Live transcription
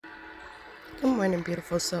Good morning,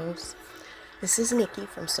 beautiful souls. This is Nikki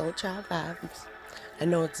from Soul Child Vibes. I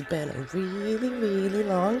know it's been a really, really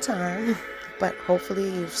long time, but hopefully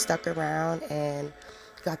you've stuck around and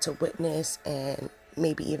got to witness and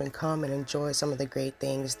maybe even come and enjoy some of the great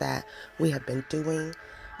things that we have been doing.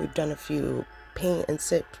 We've done a few paint and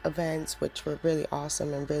sip events, which were really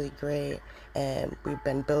awesome and really great. And we've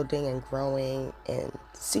been building and growing in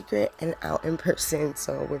secret and out in person.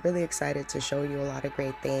 So we're really excited to show you a lot of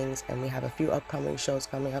great things. And we have a few upcoming shows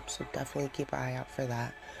coming up. So definitely keep an eye out for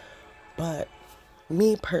that. But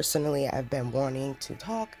me personally, I've been wanting to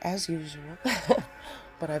talk as usual,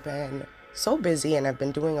 but I've been so busy and I've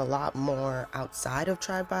been doing a lot more outside of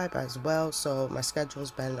Tribe Vibe as well. So my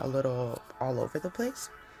schedule's been a little all over the place.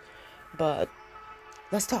 But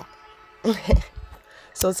let's talk.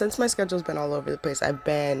 So since my schedule's been all over the place, I've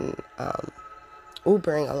been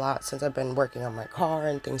Ubering a lot since I've been working on my car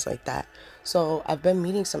and things like that. So I've been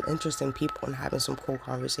meeting some interesting people and having some cool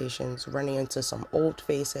conversations, running into some old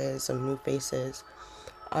faces, some new faces.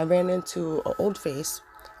 I ran into an old face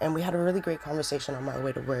and we had a really great conversation on my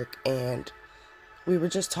way to work, and we were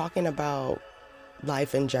just talking about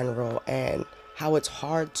life in general and how it's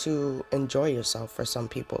hard to enjoy yourself for some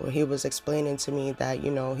people. He was explaining to me that,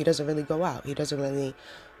 he doesn't really go out. He doesn't really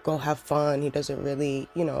go have fun. He doesn't really,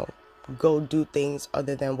 go do things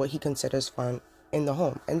other than what he considers fun in the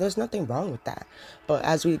home. And there's nothing wrong with that. But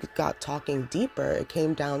as we got talking deeper, it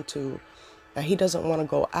came down to that he doesn't want to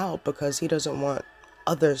go out because he doesn't want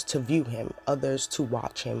others to view him, others to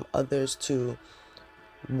watch him, others to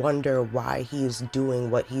wonder why he's doing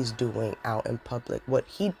what he's doing out in public. What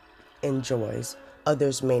he enjoys,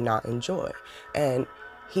 others may not enjoy. And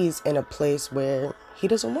he's in a place where he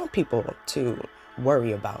doesn't want people to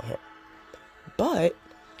worry about him. But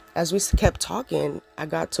as we kept talking, I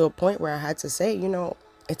got to a point where I had to say,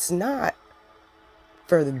 it's not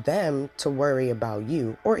for them to worry about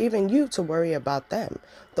you or even you to worry about them.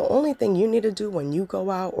 The only thing you need to do when you go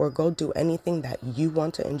out or go do anything that you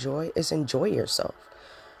want to enjoy is enjoy yourself.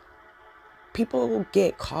 People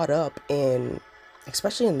get caught up in,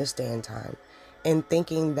 especially in this day and time, in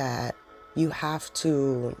thinking that you have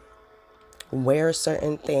to wear a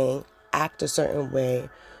certain thing, act a certain way,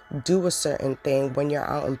 do a certain thing when you're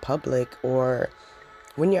out in public or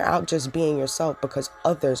when you're out just being yourself because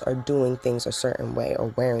others are doing things a certain way or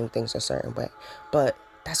wearing things a certain way. But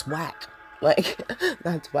that's whack. Like,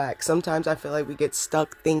 that's whack. Sometimes I feel like we get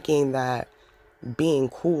stuck thinking that being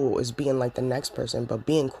cool is being like the next person, but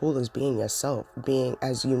being cool is being yourself, being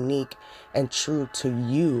as unique and true to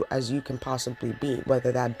you as you can possibly be,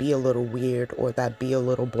 whether that be a little weird or that be a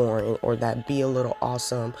little boring or that be a little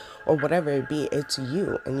awesome or whatever it be. It's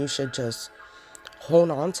you, and you should just hold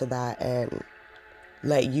on to that and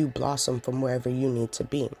let you blossom from wherever you need to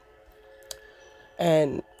be.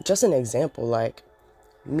 And just an example, like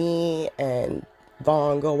me and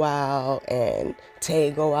Vaughn go out and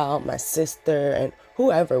Tay go out, my sister and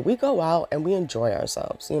whoever, we go out and we enjoy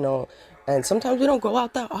ourselves, and sometimes we don't go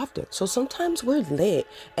out that often. So sometimes we're lit,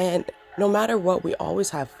 and no matter what, we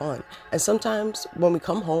always have fun. And sometimes when we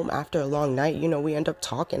come home after a long night, we end up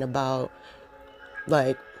talking about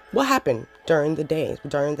like what happened during the day,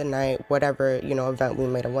 during the night, whatever, event we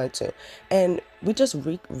might have went to. And we just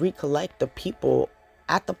recollect the people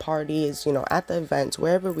at the parties, at the events,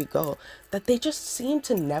 wherever we go, that they just seem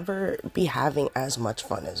to never be having as much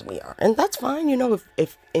fun as we are. And that's fine,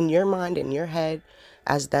 if in your mind, in your head,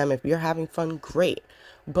 as them, if you're having fun, great.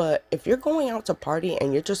 But if you're going out to party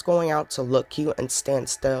and you're just going out to look cute and stand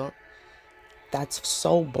still, that's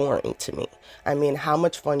so boring to me. I mean, how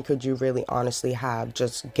much fun could you really honestly have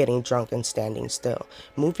just getting drunk and standing still?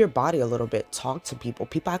 Move your body a little bit. Talk to people.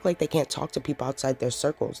 People act like they can't talk to people outside their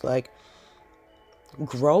circles. Like,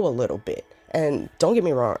 grow a little bit. And don't get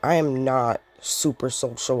me wrong, I am not super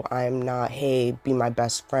social. I am not, hey, be my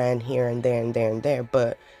best friend here and there and there and there.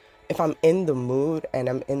 But if I'm in the mood and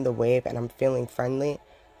I'm in the wave and I'm feeling friendly,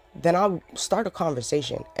 then I'll start a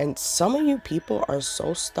conversation. And some of you people are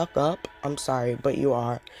so stuck up, I'm sorry, but you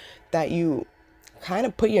are, that you kind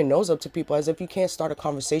of put your nose up to people as if you can't start a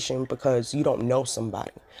conversation because you don't know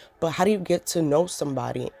somebody. But how do you get to know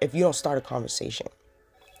somebody if you don't start a conversation?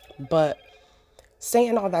 But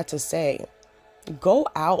saying all that to say, go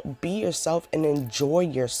out, be yourself, and enjoy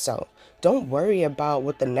yourself. Don't worry about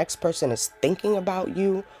what the next person is thinking about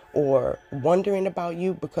you or wondering about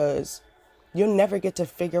you, because you'll never get to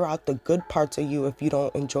figure out the good parts of you if you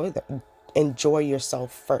don't enjoy them. Enjoy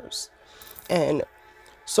yourself first. And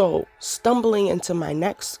so, stumbling into my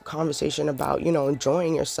next conversation about,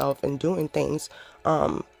 enjoying yourself and doing things,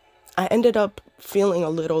 I ended up feeling a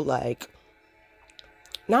little like,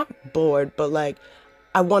 not bored, but like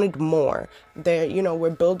I wanted more. There, we're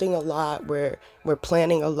building a lot, we're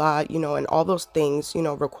planning a lot, and all those things,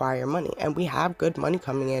 require money. And we have good money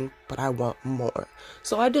coming in, but I want more.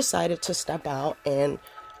 So I decided to step out and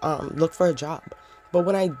look for a job. But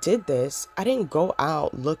when I did this, I didn't go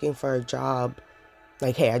out looking for a job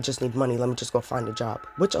like, hey, I just need money, let me just go find a job,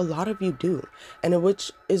 which a lot of you do. And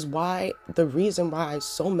which is why the reason why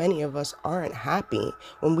so many of us aren't happy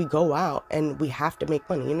when we go out and we have to make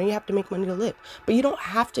money. You have to make money to live, but you don't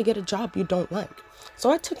have to get a job you don't like. So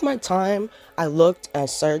I took my time, I looked, I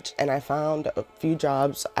searched, and I found a few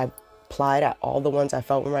jobs. I applied at all the ones I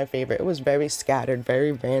felt were my favorite. It was very scattered,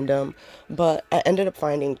 very random, but I ended up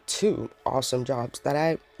finding two awesome jobs that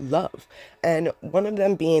I love, and one of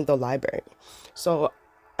them being the library. So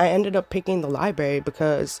I ended up picking the library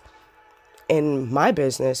because in my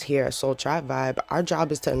business here at Soul Tribe Vibe, our job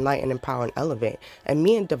is to enlighten, empower, and elevate. And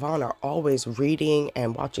me and Devon are always reading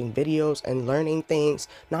and watching videos and learning things,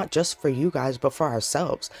 not just for you guys, but for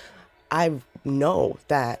ourselves. I know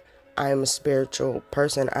that I'm a spiritual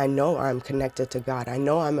person. I know I'm connected to God. I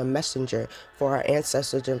know I'm a messenger for our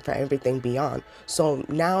ancestors and for everything beyond. So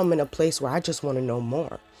now I'm in a place where I just want to know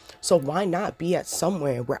more. So why not be at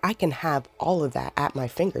somewhere where I can have all of that at my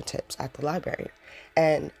fingertips at the library?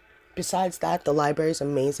 And besides that, the library is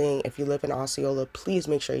amazing. If you live in Osceola, please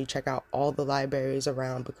make sure you check out all the libraries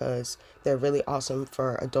around because they're really awesome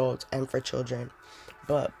for adults and for children.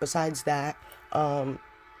 But besides that, I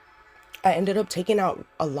ended up taking out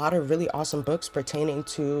a lot of really awesome books pertaining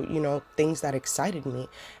to, things that excited me.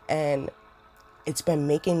 And it's been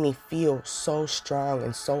making me feel so strong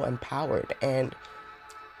and so empowered. And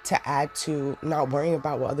to add to not worrying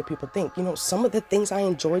about what other people think, some of the things I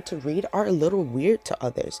enjoy to read are a little weird to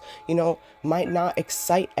others, might not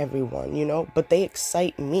excite everyone, but they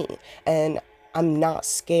excite me. And I'm not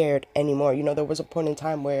scared anymore. There was a point in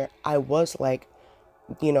time where I was like,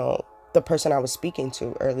 you know, the person I was speaking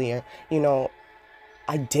to earlier,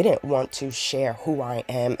 I didn't want to share who I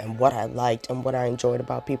am and what I liked and what I enjoyed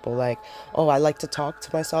about people. Like, oh, I like to talk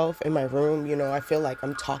to myself in my room. I feel like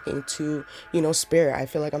I'm talking to, spirit. I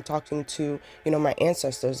feel like I'm talking to, my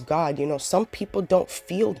ancestors, God. Some people don't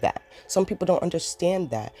feel that. Some people don't understand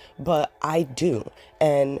that, but I do.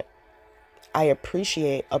 And I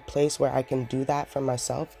appreciate a place where I can do that for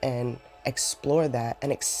myself and explore that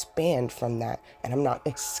and expand from that. And I'm not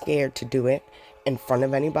scared to do it in front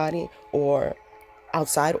of anybody or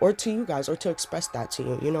outside or to you guys or to express that to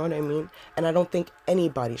you. You know what I mean? And I don't think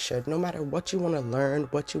anybody should, no matter what you want to learn,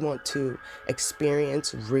 what you want to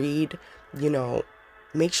experience, read,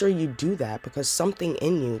 make sure you do that because something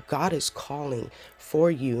in you, God is calling for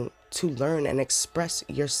you to learn and express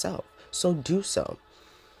yourself. So do so.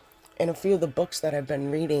 In a few of the books that I've been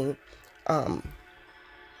reading,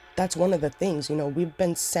 that's one of the things, we've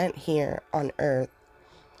been sent here on earth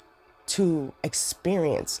to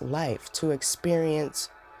experience life, to experience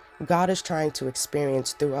God is trying to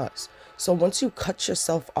experience through us. So once you cut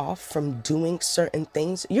yourself off from doing certain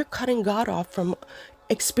things, you're cutting God off from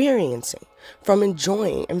experiencing, from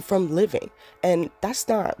enjoying, and from living. And that's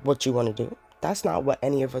not what you want to do. That's not what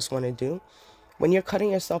any of us want to do. When you're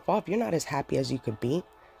cutting yourself off, you're not as happy as you could be.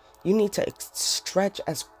 You need to stretch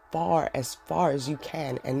as far as you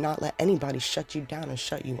can and not let anybody shut you down and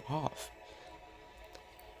shut you off.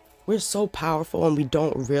 We're so powerful and we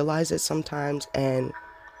don't realize it sometimes. And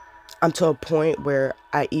I'm to a point where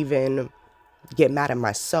I even get mad at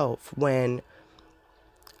myself when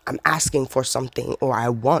I'm asking for something or I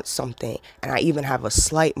want something. And I even have a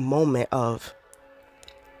slight moment of,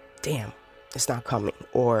 damn, it's not coming.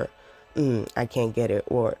 Or, I can't get it.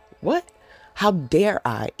 Or what? How dare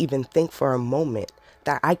I even think for a moment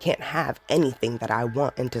that I can't have anything that I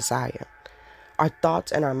want and desire? Our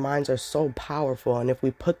thoughts and our minds are so powerful. And if we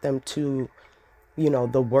put them to,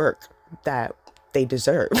 the work that they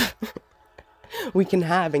deserve, we can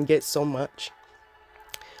have and get so much.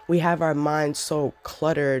 We have our minds so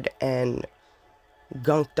cluttered and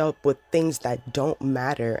gunked up with things that don't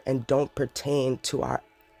matter and don't pertain to our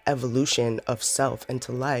evolution of self and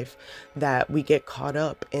to life that we get caught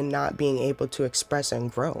up in not being able to express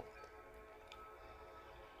and grow.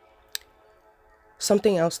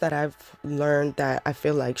 Something else that I've learned that I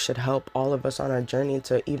feel like should help all of us on our journey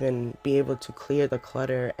to even be able to clear the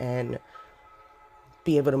clutter and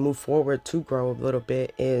be able to move forward to grow a little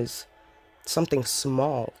bit is something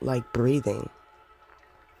small like breathing.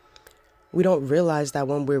 We don't realize that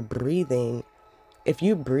when we're breathing, if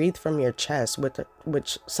you breathe from your chest,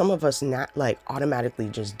 which some of us not like automatically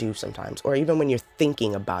just do sometimes, or even when you're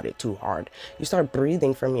thinking about it too hard, you start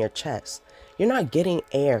breathing from your chest. You're not getting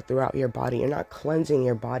air throughout your body. You're not cleansing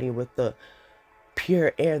your body with the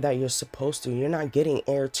pure air that you're supposed to. You're not getting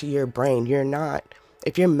air to your brain.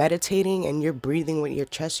 If you're meditating and you're breathing with your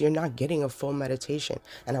chest, you're not getting a full meditation.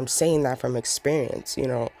 And I'm saying that from experience.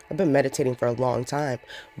 I've been meditating for a long time,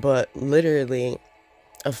 but literally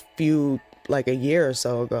like a year or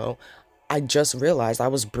so ago, I just realized I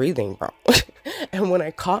was breathing wrong. And when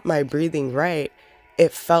I caught my breathing right,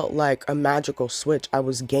 it felt like a magical switch. I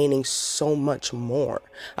was gaining so much more.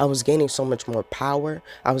 I was gaining so much more power.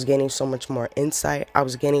 I was gaining so much more insight. I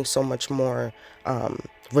was gaining so much more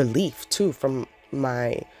relief too from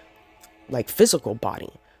my physical body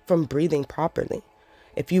from breathing properly.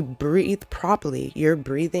 If you breathe properly, you're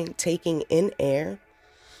breathing, taking in air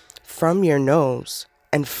from your nose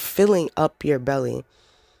and filling up your belly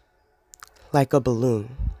like a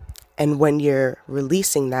balloon. And when you're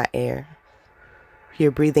releasing that air,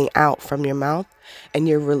 you're breathing out from your mouth and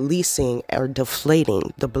you're releasing or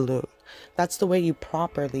deflating the balloon. That's the way you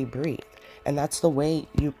properly breathe. And that's the way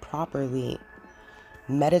you properly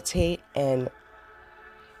meditate and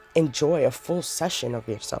enjoy a full session of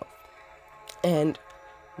yourself. And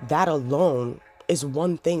that alone is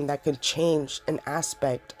one thing that could change an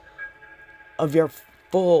aspect of your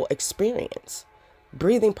full experience.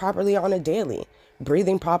 Breathing properly on a daily,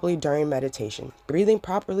 breathing properly during meditation, breathing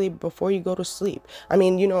properly before you go to sleep. I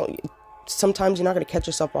mean, sometimes you're not going to catch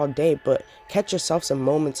yourself all day, but catch yourself some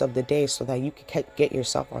moments of the day so that you can get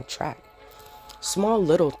yourself on track. Small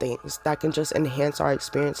little things that can just enhance our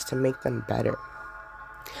experience to make them better.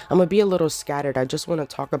 I'm going to be a little scattered. I just want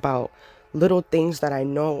to talk about little things that I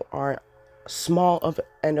know are small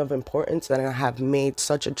and of importance that have made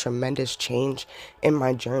such a tremendous change in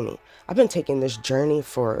my journey. I've been taking this journey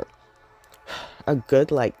for a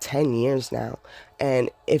good 10 years now, and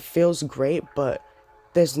it feels great, but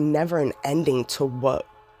there's never an ending to what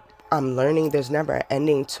I'm learning. There's never an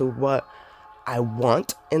ending to what I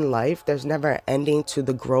want in life. There's never an ending to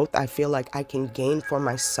the growth I feel like I can gain for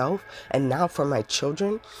myself and now for my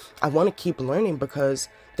children. I want to keep learning because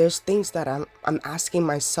there's things that I'm asking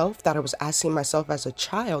myself that I was asking myself as a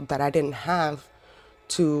child that I didn't have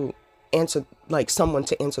to answer, someone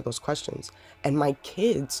to answer those questions. And my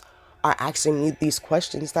kids are asking me these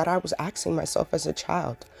questions that I was asking myself as a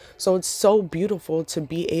child. So it's so beautiful to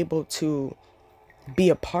be able to be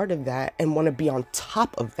a part of that and want to be on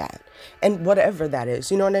top of that, and whatever that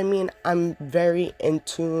is, you know what I mean? I'm very in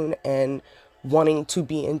tune and wanting to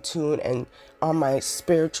be in tune and on my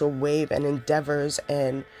spiritual wave and endeavors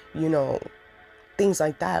and things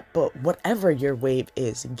like that. But whatever your wave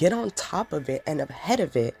is, get on top of it and ahead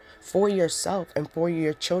of it for yourself and for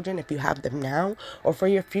your children if you have them now, or for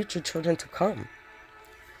your future children to come.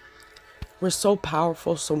 We're so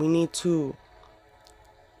powerful, so we need to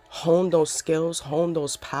hone those skills, hone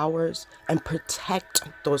those powers, and protect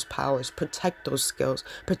those powers, protect those skills,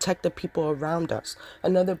 protect the people around us.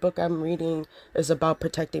 Another book I'm reading is about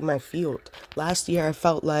protecting my field. Last year, I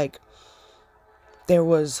felt like there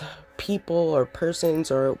was people or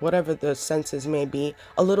persons or whatever the senses may be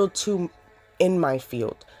a little too in my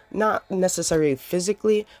field. Not necessarily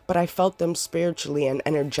physically, but I felt them spiritually and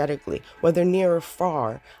energetically. Whether near or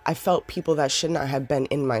far, I felt people that should not have been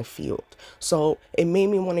in my field. So it made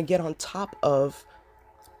me want to get on top of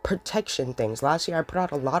protection things. Last year, I put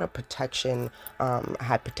out a lot of protection. I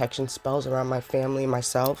had protection spells around my family,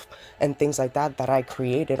 myself, and things like that I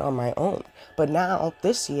created on my own. But now,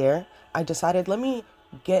 this year, I decided, let me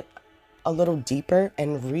get a little deeper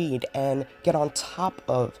and read and get on top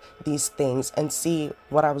of these things and see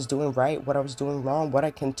what I was doing right, what I was doing wrong, what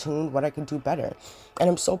I can tune, what I can do better. And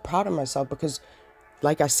I'm so proud of myself because,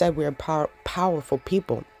 like I said, we're powerful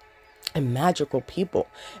people and magical people.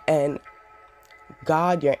 And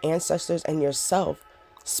God, your ancestors, and yourself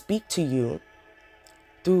speak to you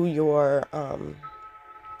through your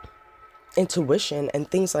intuition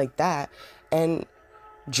and things like that, and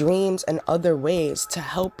dreams and other ways to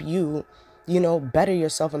help you, better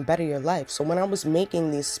yourself and better your life. So when I was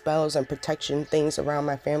making these spells and protection things around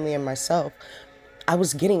my family and myself, I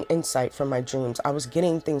was getting insight from my dreams. I was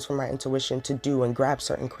getting things from my intuition to do and grab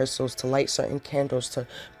certain crystals, to light certain candles, to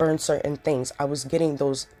burn certain things. I was getting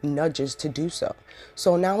those nudges to do so.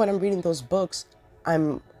 So now when I'm reading those books,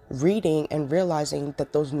 I'm reading and realizing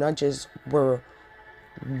that those nudges were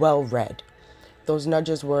well read. Those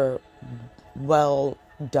nudges were well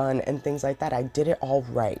done and things like that. I did it all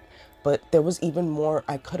right, but there was even more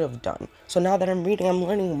I could have done. So now that I'm reading, I'm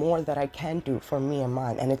learning more that I can do for me and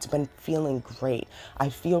mine, and it's been feeling great. I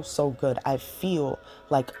feel so good. I feel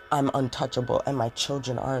like I'm untouchable and my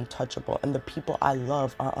children are untouchable and the people I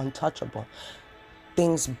love are untouchable.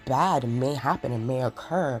 Things bad may happen and may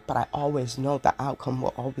occur, but I always know the outcome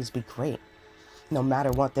will always be great. no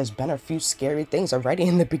matter what. There's been a few scary things already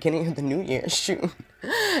in the beginning of the new year, shoot.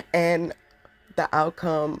 And the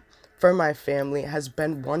outcome for my family has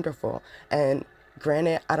been wonderful. And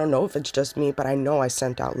granted, I don't know if it's just me, but I know I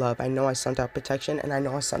sent out love. I know I sent out protection, and I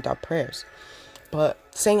know I sent out prayers. But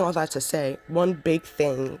saying all that to say, one big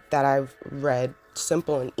thing that I've read,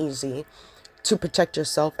 simple and easy, to protect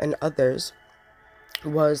yourself and others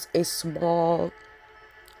was a small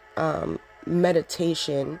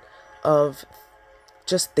meditation of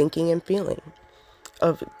just thinking and feeling,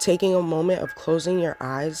 of taking a moment of closing your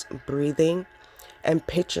eyes, breathing, and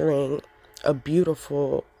picturing a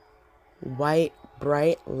beautiful white,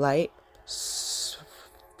 bright light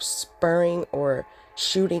spurring or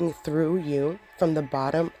shooting through you from the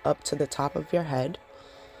bottom up to the top of your head.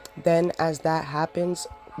 Then, as that happens,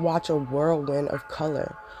 watch a whirlwind of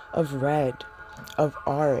color, of red, of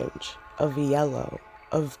orange, of yellow,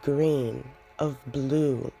 of green, of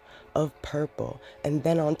blue, of purple, and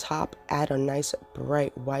then on top, add a nice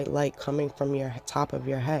bright white light coming from your top of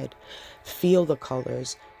your head. Feel the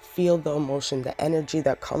colors, feel the emotion, the energy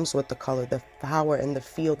that comes with the color, the power and the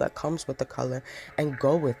feel that comes with the color, and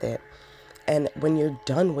go with it. And when you're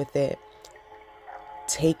done with it,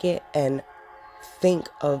 take it and think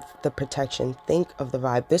of the protection, think of the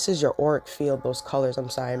vibe. This is your auric field, those colors. I'm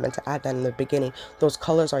sorry, I meant to add that in the beginning. Those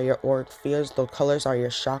colors are your auric fields, those colors are your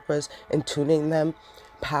chakras, and tuning them,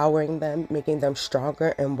 powering them, making them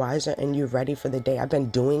stronger and wiser, and you ready for the day. I've been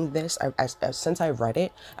doing this since I read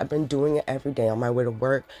it. I've been doing it every day on my way to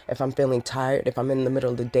work. If I'm feeling tired, if I'm in the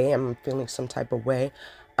middle of the day, I'm feeling some type of way,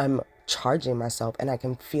 I'm charging myself and I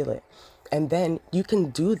can feel it. And then you can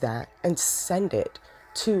do that and send it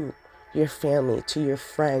to your family, to your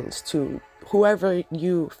friends, to whoever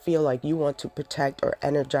you feel like you want to protect or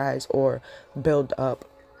energize or build up.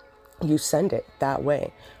 You send it that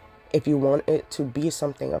way. If you want it to be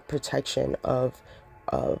something of protection, of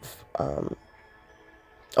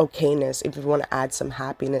okayness, if you want to add some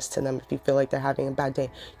happiness to them, if you feel like they're having a bad day,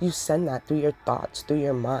 you send that through your thoughts, through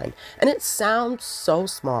your mind. And it sounds so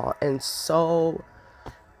small and so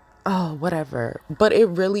whatever, but it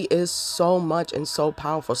really is so much and so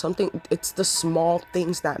powerful. It's the small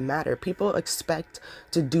things that matter. People expect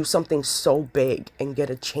to do something so big and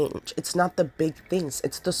get a change. It's not the big things,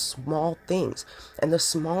 it's the small things, and the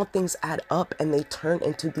small things add up and they turn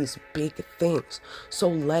into these big things. So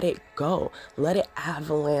let it go, let it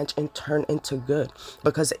avalanche and turn into good,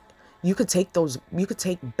 because you could take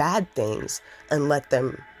bad things and let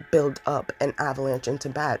them build up and avalanche into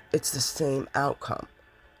bad. It's the same outcome.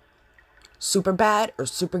 Super bad or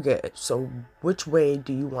super good. So which way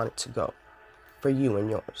do you want it to go for you and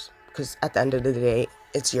yours? Because at the end of the day,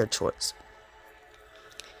 it's your choice.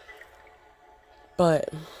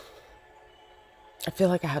 But I feel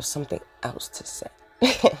like I have something else to say.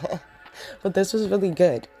 But this was really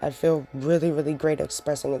good. I feel really, really great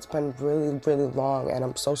expressing. It's been really, really long, and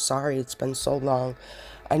I'm so sorry it's been so long.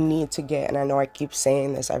 I need to get, and I know I keep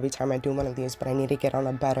saying this every time I do one of these, but I need to get on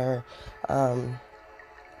a better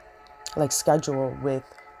schedule with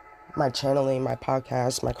my channeling, my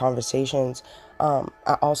podcast, my conversations.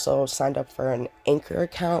 I also signed up for an Anchor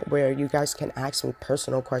account where you guys can ask me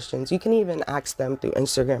personal questions. You can even ask them through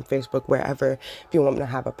Instagram, Facebook, wherever. If you want me to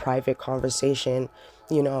have a private conversation,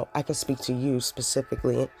 I can speak to you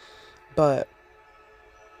specifically. But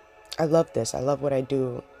I love this. I love what I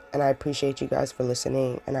do. And I appreciate you guys for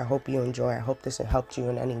listening. And I hope you enjoy. I hope this helped you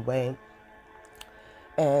in any way.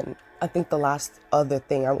 And I think the last other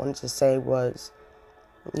thing I wanted to say was,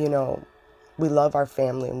 we love our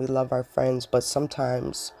family and we love our friends, but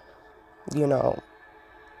sometimes,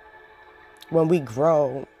 when we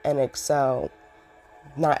grow and excel,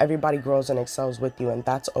 not everybody grows and excels with you, and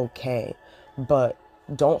that's okay. But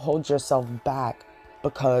don't hold yourself back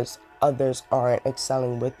because others aren't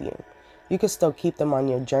excelling with you. You can still keep them on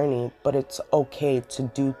your journey, but it's okay to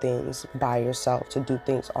do things by yourself, to do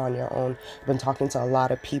things on your own. I've been talking to a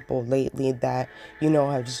lot of people lately that,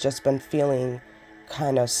 have just been feeling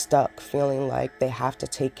kind of stuck, feeling like they have to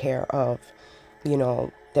take care of,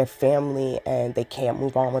 their family, and they can't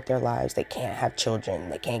move on with their lives. They can't have children.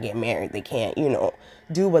 They can't get married. They can't,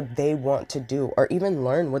 do what they want to do, or even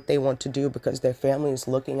learn what they want to do because their family is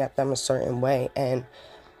looking at them a certain way. And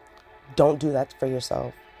don't do that for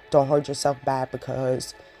yourself. Don't hold yourself back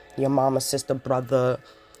because your mama, sister, brother,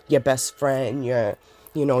 your best friend, your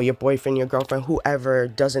boyfriend, your girlfriend, whoever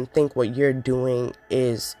doesn't think what you're doing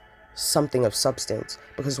is something of substance.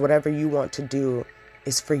 Because whatever you want to do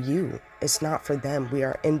is for you. It's not for them. We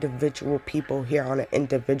are individual people here on an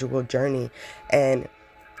individual journey, and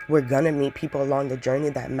we're gonna meet people along the journey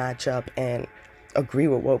that match up and agree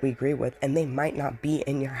with what we agree with, and they might not be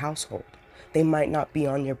in your household. They might not be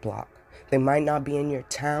on your block. They might not be in your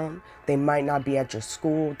town. They might not be at your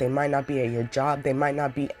school. They might not be at your job. They might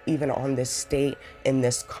not be even on this state in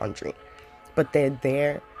this country. But they're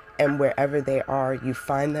there, and wherever they are, you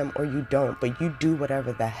find them or you don't. But you do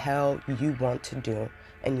whatever the hell you want to do,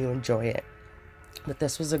 and you enjoy it. But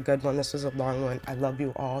this was a good one. This was a long one. I love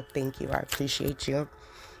you all. Thank you. I appreciate you.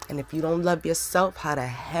 And if you don't love yourself, how the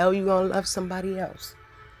hell you gonna love somebody else?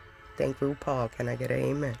 Thank RuPaul. Can I get an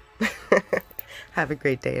amen? Have a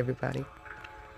great day, everybody.